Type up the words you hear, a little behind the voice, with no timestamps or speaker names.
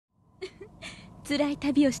辛い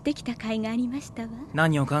旅をしてきた甲斐がありましたわ。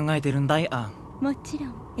何を考えてるんだい、アン。もちろ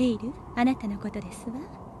んエイル、あなたのことですわ。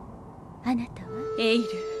あなたはエイル、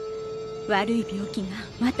悪い病気が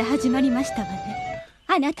また始まりましたわね。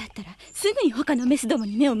あなたったらすぐに他のメスども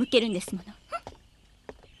に目を向けるんですもの。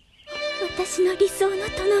私の理想の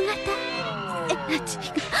殿方、エナジ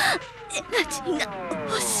ーが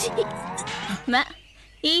欲しい。ま、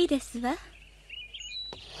いいですわ。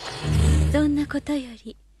そんなことよ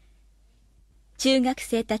り中学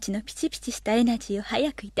生たちのピチピチしたエナジーを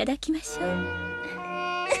早くいただきましょう。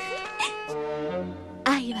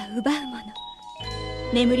愛は奪うもの。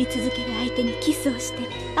眠り続ける相手にキスをして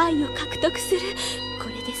愛を獲得する、こ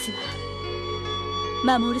れですわ。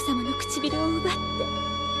守様の唇を奪って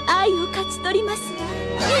愛を勝ち取りますわ。皆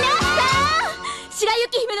さん、白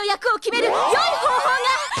雪姫の役を決める良い方法が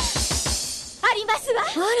ありますわ。あ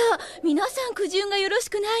ら、皆さん苦渋がよろし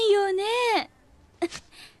くないようね。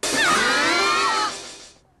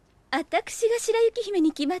私が白雪姫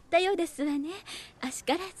に決まったようですわね。あし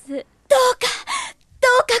からずどうか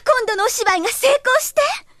今度のお芝居が成功して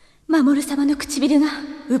守様の唇が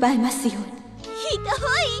奪えますように。ひどい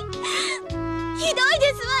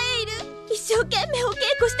ですわ、エイル。一生懸命お稽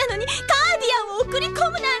古したのにカーディアンを送り込むな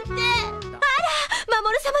んて。あら、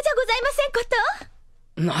守様じゃございませんこ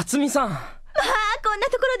と。夏美さん。まあ、こんな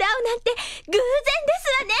ところで会うなんて偶然で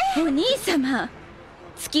すわね。お兄様、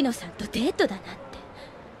月野さんとデートだなんて。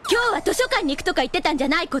今日は図書館に行くとか言ってたんじゃ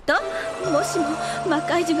ないこと。もしも魔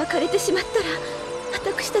界樹が枯れてしまったら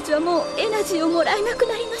私たちはもうエナジーをもらえなく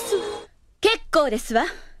なりますわ。結構ですわ。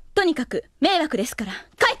とにかく迷惑ですから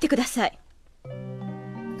帰ってください。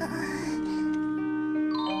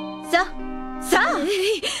さ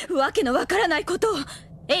あ、わけのわからないことを。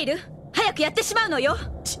エイル、早くやってしまうのよ。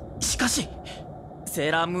しかしセ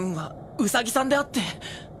ーラームーンはウサギさんであって。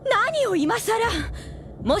何を今さら。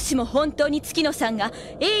もしも本当に月野さんが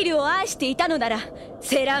エイルを愛していたのなら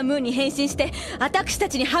セーラームーンに変身して私た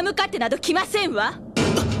ちに歯向かってなど来ませんわ。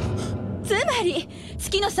つまり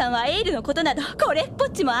月野さんはエイルのことなどこれっぽ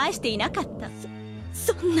っちも愛していなかった。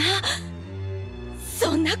そ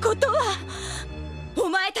んなことは。お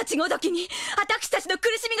前たちごときに私たちの苦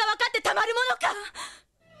しみが分かってたまるものか。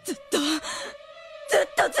ずっと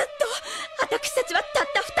私たちはたっ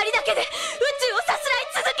た二人だけで宇宙をさすらい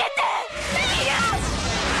続けて。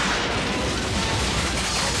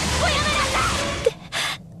おやめなさい。って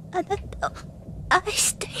あなたを愛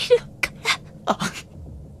しているから。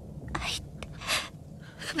愛って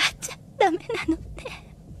奪っちゃダメなの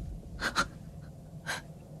ね。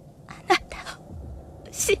あなたを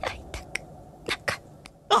失いたくなかっ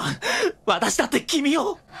た。私だって君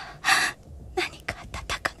を。何か温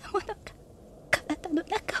かなものが体の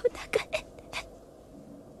中を流れて。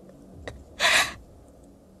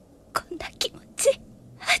こんな気持ち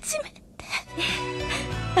初めて。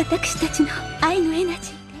私たちの愛のエナ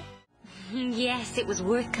ジーで。Yes, it was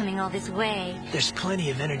worth coming all this way. There's plenty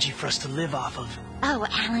of energy for us to live off of. Oh,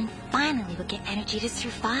 Alan, finally we'll get energy to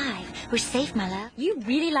survive. We're safe, my love. You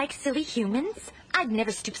really like silly humans? I'd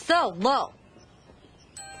never stoop so low.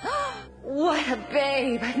 What a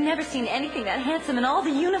babe. I've never seen anything that handsome in all the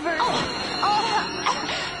universe.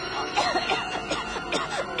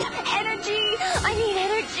 Energy. I need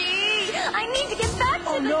energy. I need to get back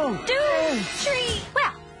to the Doom Tree.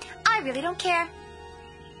 Well, I really don't care.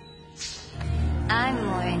 I'm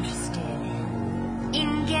more interested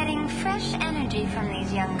in getting fresh energy from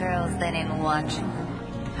these young girls than in watching them.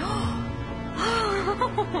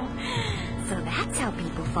 So that's how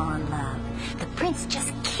people fall in love. The prince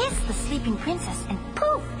just kissed the sleeping princess and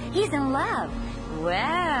poof, he's in love.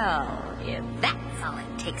 Well, if that's all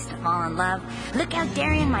it takes to fall in love, look out,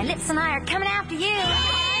 Darian, my lips and I are coming after you.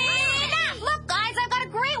 Look, guys, I've got a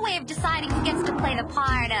great way of deciding who gets to play the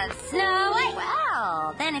part of Snow White.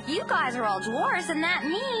 Well, then if you guys are all dwarves, then that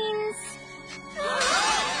means...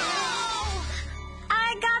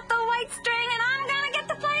 I got the white string and I'm gonna get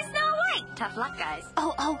to play Snow White. Tough luck, guys.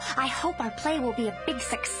 Oh, I hope our play will be a big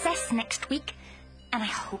success next week. And I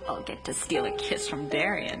hope I'll get to steal a kiss from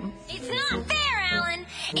Darian. It's not fair, Alan.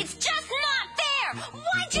 It's just not fair.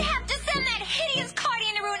 Why'd you have to send that hideous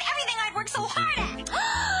Cardian to ruin everything I'd worked so hard at?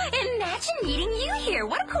 Imagine meeting you here.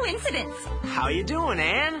 What a coincidence. How you doing,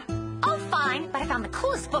 Anne? Oh, fine, but I found the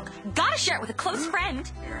coolest book. Gotta share it with a close friend.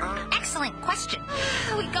 Excellent question.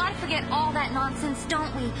 We gotta forget all that nonsense,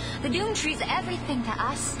 don't we? The Doom Tree's everything to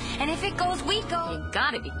us, and if it goes, we go. You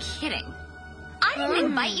gotta be kidding. I didn't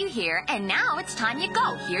invite you here, and now it's time you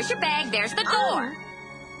go. Here's your bag, there's the door.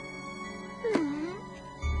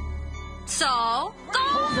 So, go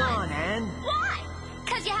Hold on, Anne. Why?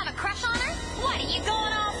 'Cause you have a crush on her? What, are you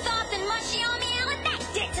going all soft and mushy on me, Alan? That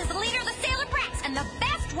ditz is the leader of the Sailor Brats. and the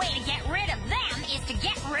best way to get rid of them is to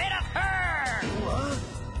get rid of her! What?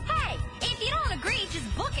 Hey, if you don't agree,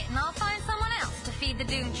 just book it and I'll find someone else to feed the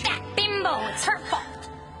doomed tree. That bimbo, it's her fault!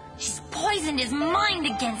 She's poisoned his mind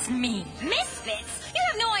against me! Misfits? You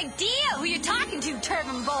have no idea who you're talking to,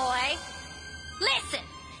 Turban Boy! Listen!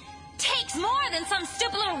 Takes more than some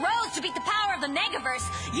stupid little rose to beat the power of the Negaverse.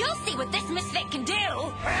 You'll see what this misfit can do! You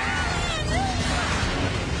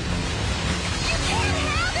can't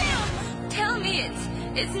have him! Tell me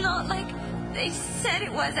it's not like they said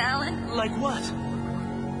it was, Alan. Like what?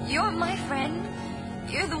 You're my friend.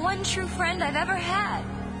 You're the one true friend I've ever had.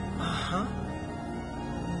 Uh-huh.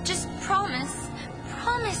 Just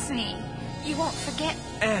promise me you won't forget.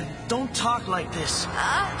 Anne, don't talk like this.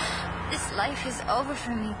 This life is over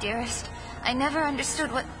for me, dearest. I never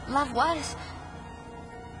understood what love was.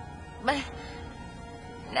 But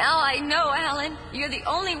now I know, Alan. You're the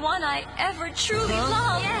only one I ever truly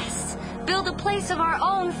loved. Yes. Build a place of our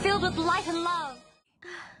own filled with light and love.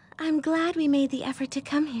 I'm glad we made the effort to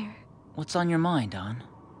come here. What's on your mind, Anne?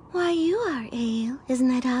 Why, you are, Ale. Isn't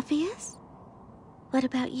that obvious? What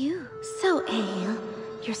about you? So, Ale,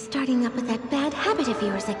 you're starting up with that bad habit of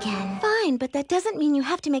yours again. Fine, but that doesn't mean you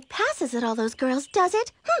have to make passes at all those girls, does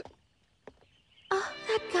it? Oh,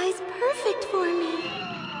 that guy's perfect for me.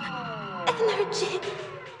 Energy.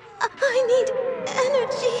 I need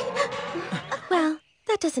energy. Well,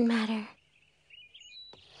 that doesn't matter.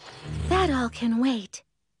 That all can wait.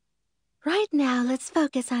 Right now, let's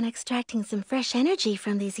focus on extracting some fresh energy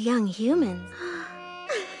from these young humans.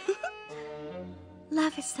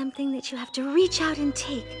 Love is something that you have to reach out and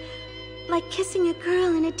take. Like kissing a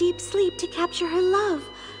girl in a deep sleep to capture her love.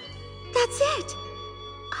 That's it.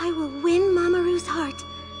 I will win Mamoru's heart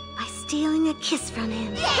by stealing a kiss from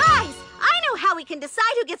him. Yeah. Guys, I know how we can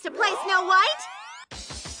decide who gets to play Snow White.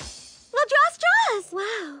 We'll draw straws.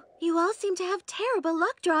 Wow, you all seem to have terrible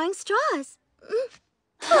luck drawing straws.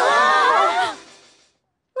 Well,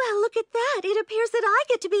 look at that. It appears that I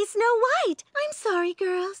get to be Snow White. I'm sorry,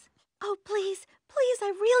 girls. Oh, please, I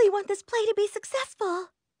really want this play to be successful.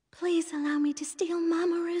 Please allow me to steal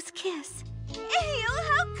Mamoru's kiss. Ale,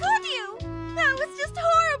 how could you? That was just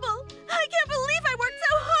horrible. I can't believe I worked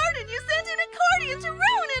so hard and you sent an accordion to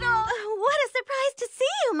ruin it all. What a surprise to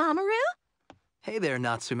see you, Mamoru. Hey there,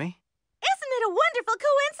 Natsumi. Isn't it a wonderful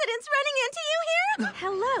coincidence running into you here?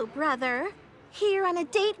 Hello, brother. Here on a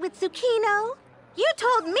date with Tsukino? You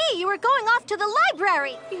told me you were going off to the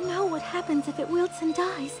library. You know what happens if it wilts and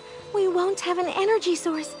dies. We won't have an energy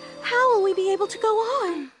source. How will we be able to go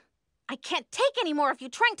on? I can't take any more of you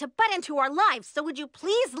trying to butt into our lives, so would you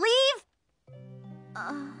please leave?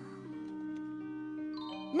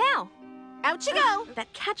 Now, out you go.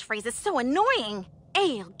 That catchphrase is so annoying.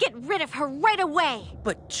 Ale, get rid of her right away.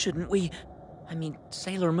 But shouldn't we... I mean,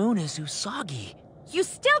 Sailor Moon is Usagi. You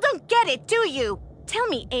still don't get it, do you? Tell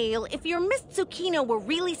me, Ale, if your Miss Tsukino were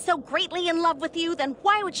really so greatly in love with you, then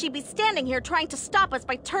why would she be standing here trying to stop us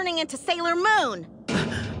by turning into Sailor Moon?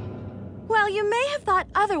 Well, you may have thought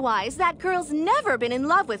otherwise. That girl's never been in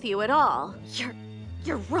love with you at all.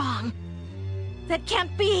 You're wrong. That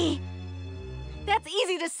can't be. That's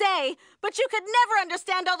easy to say, but you could never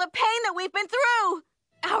understand all the pain that we've been through.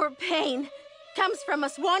 Our pain comes from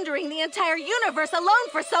us wandering the entire universe alone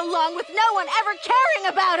for so long with no one ever caring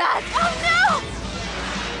about us. Oh, no!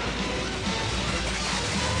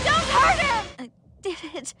 Don't hurt him! I did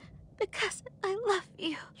it because I love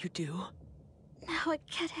you. You do? Now I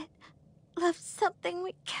get it. Love's something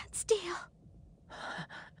we can't steal.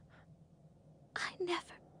 I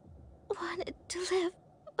never wanted to live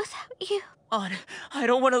without you. Anne, I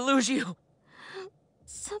don't want to lose you.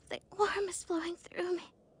 Something warm is flowing through me.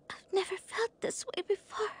 I've never felt this way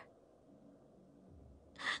before.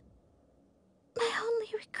 My only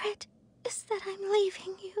regret is that I'm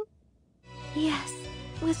leaving you. Yes,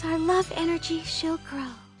 with our love energy, she'll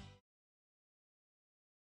grow.